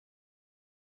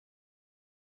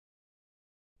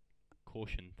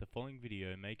Caution, the following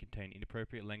video may contain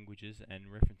inappropriate languages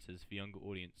and references for younger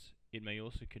audience. It may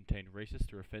also contain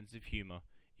racist or offensive humor.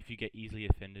 If you get easily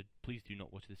offended, please do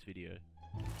not watch this video.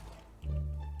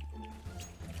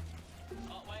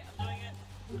 Oh wait, I'm doing it!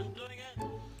 I'm doing it!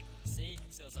 See?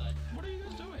 Suicide. What are you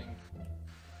guys doing?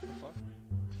 What the fuck?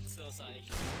 Suicide.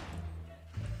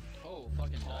 Oh,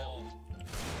 fucking dial.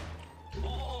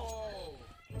 Oh!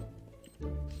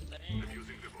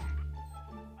 Defusing the bomb.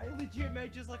 I legit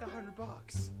made just like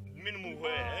 $100. Minimal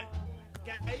wear.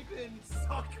 Gaben,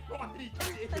 suck my dick.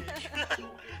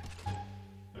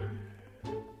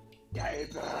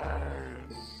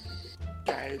 Gaben.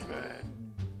 Gaben.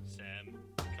 Sam,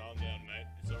 calm down, mate.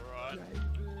 It's alright.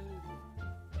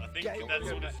 I think Gaben, that's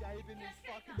sort of. Gaben is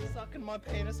fucking sucking my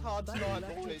penis hard tonight,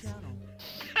 boys.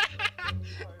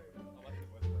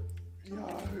 Yo,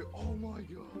 oh my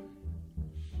god.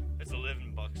 It's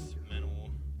 $11, minimal.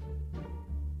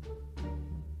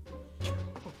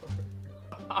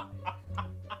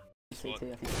 CT, I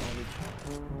think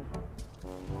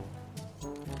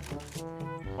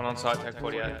One on site, tag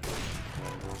 48.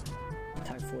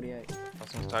 tag 48.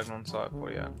 Last one's tagged on site,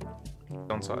 48.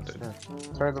 On site, dude.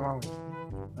 Sorry, the wrong.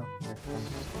 Oh,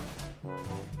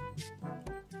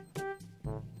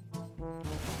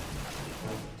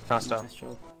 Nice down. Nice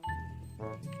job.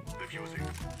 Defusing.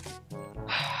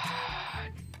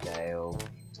 Dale.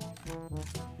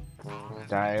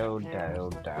 Dale.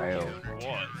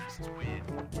 What?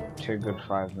 Too good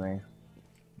 5 me.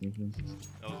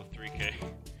 That was a 3K.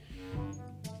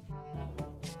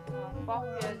 Fuck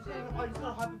yeah, dude. I just got a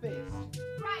hyperbeast.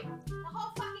 Right, the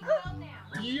whole fucking world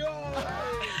now. Yo!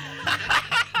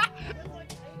 That's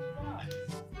like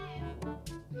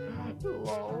 $80.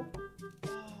 Lol.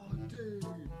 Oh, dude.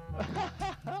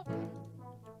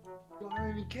 I don't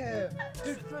even care.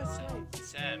 Dude, first case.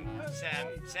 Sam. First case.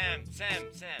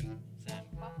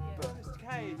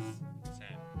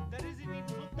 Sam. That doesn't even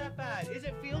look that bad. Is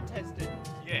it field tested?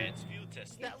 Yeah, it's field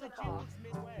tested. That legit looks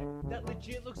min-wear. That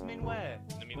legit looks min-wear.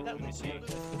 Let me see.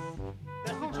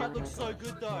 That legit looks so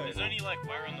good though. There's only like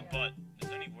wear on the butt.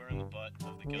 There's only wear on the butt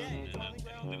of the gun, Yeah, and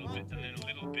then a little bit, and then a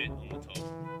little bit on the top.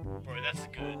 Bro, that's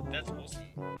good. That's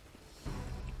awesome.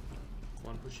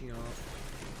 One pushing up.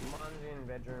 One's in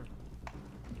bedroom.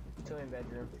 2 in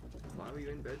bedroom. Why are we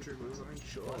in bedroom? We weren't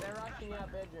sure. Well, they're rushing out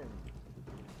bedroom.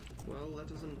 Well, that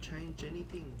doesn't change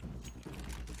anything.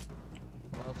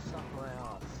 Well, suck my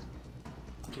ass.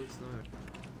 Please no.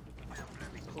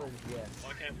 Cause yes.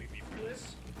 Why can't we be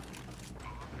friends?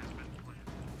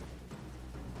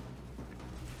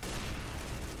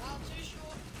 Oh, too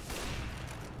short.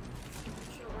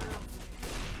 Short run up.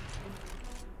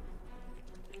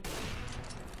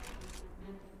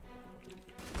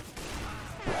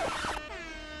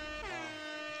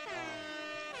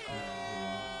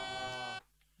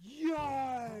 Yo!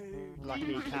 Lucky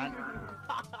you can't.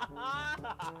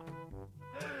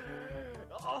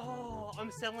 Oh,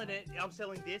 I'm selling it. I'm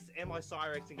selling this and my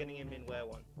Cyrex and getting a min-wear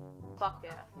one. Fuck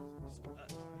yeah.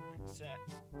 Sad.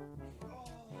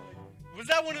 Was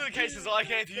that one of the cases I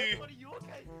gave That's you? one of your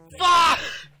cases. Fuck!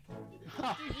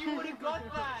 Dude, you would have got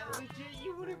that. Legit,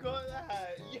 you would have got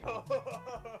that. Yo.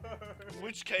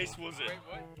 Which case was it?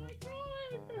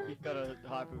 You got a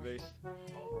hyperbeast.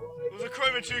 It was a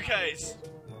Chroma 2 case.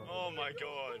 Oh my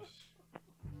god.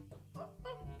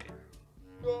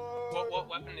 What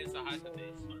weapon is the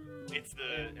hyperbeast? It's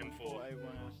the M4.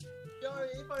 Yo,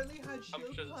 if only had How much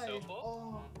shield does it plate. sell for?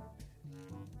 Oh.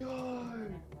 Yo.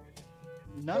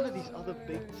 None of these other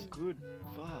beats good.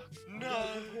 Fuck. No.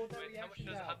 Record that Wait, how much reaction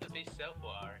does now. hyperbeast sell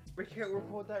for, Ari?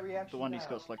 Record that reaction. The one he's now.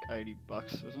 got's like $80,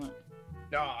 isn't it?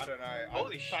 No, I don't know.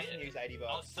 Holy I shit. fucking use $80.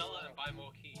 I'll sell it and buy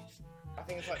more keys. I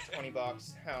think it's like $20.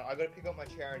 Hang on, I gotta pick up my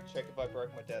chair and check if I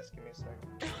broke my desk. Give me a second.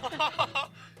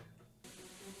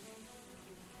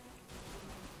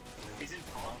 He's in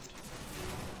past.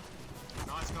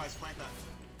 Nice guys, plant that.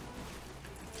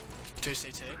 2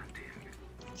 CT.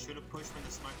 Should have pushed when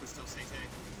the smoke was still CT.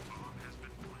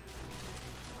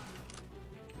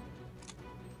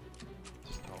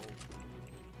 Just hold.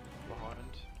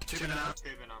 Behind. 2 banana. 2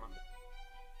 banana.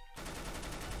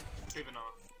 2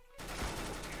 banana.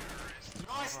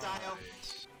 Nice, Dale!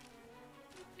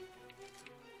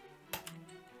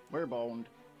 We're boned.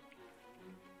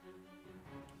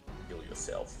 Kill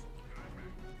yourself.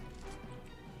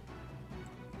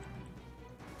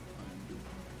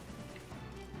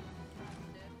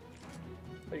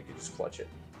 Or you could just clutch it.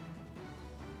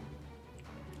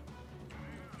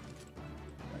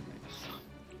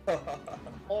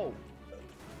 Oh!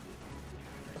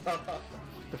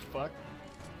 The fuck?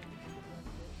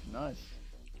 Nice.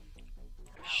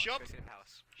 Shop.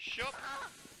 Shop.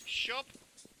 Shop.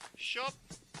 Shop.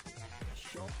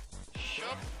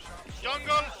 Shop.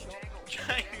 Jungle.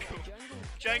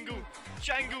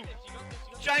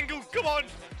 Jangle. Come on.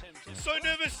 So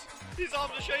nervous. His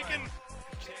arms are shaking.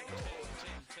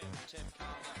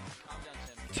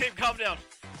 Tim, calm down.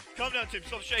 Calm down, Tim.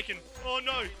 Stop shaking. Oh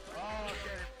no.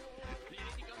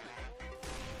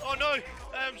 Oh no.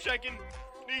 I am shaking.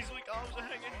 Knees weak, arms are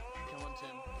hanging. Come on,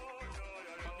 Tim.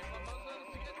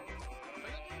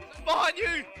 Behind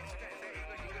you!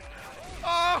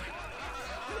 Oh!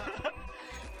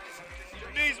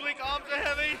 Knees weak, arms are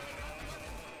heavy.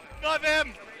 Knife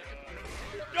him!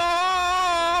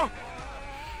 No!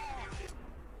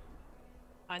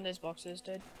 Behind those boxes,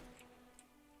 dude.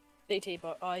 CT,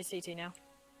 but he's CT now.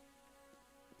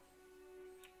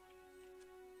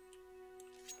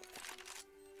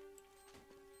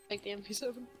 Take the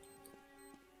MP7.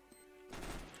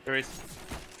 There is.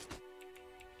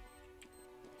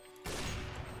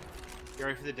 Get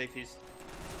ready for the defuse.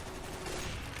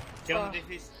 Get on the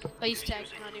defuse. Oh, he's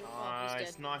tagged, can't even fall,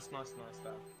 he's dead. Nice, Val.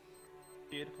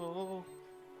 Beautiful.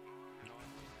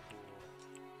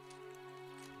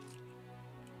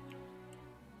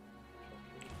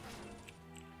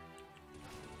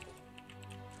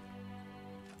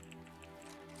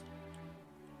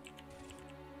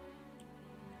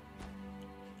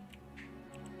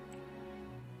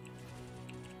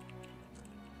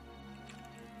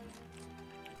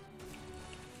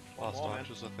 Last Come on,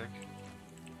 archers, I think.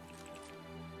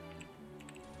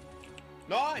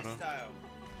 Nice, Dale!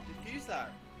 Defuse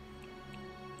that.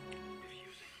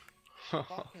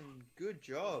 Fucking good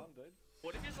job.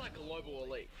 What if it's like global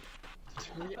elite?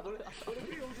 What if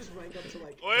we all just rank up to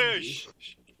like... Oi, shh.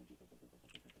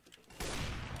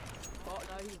 Oh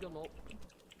no, he's gone up.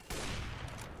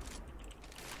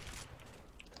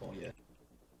 Oh yeah.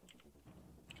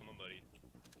 Come on, buddy.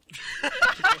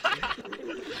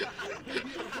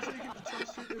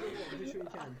 Make sure you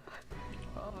can.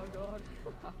 Oh my god.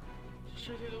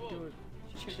 Shoot through the wall. Do it.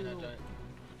 Shoot through the wall.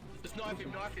 Just knife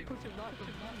him. Push him, knife him.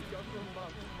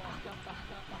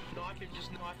 Knife him,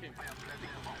 just knife him.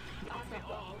 Knife him,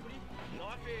 oh, what do you...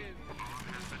 Knife him!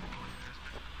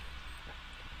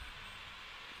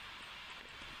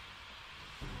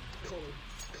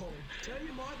 Colin. Turn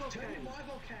your mic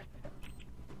off, Ken.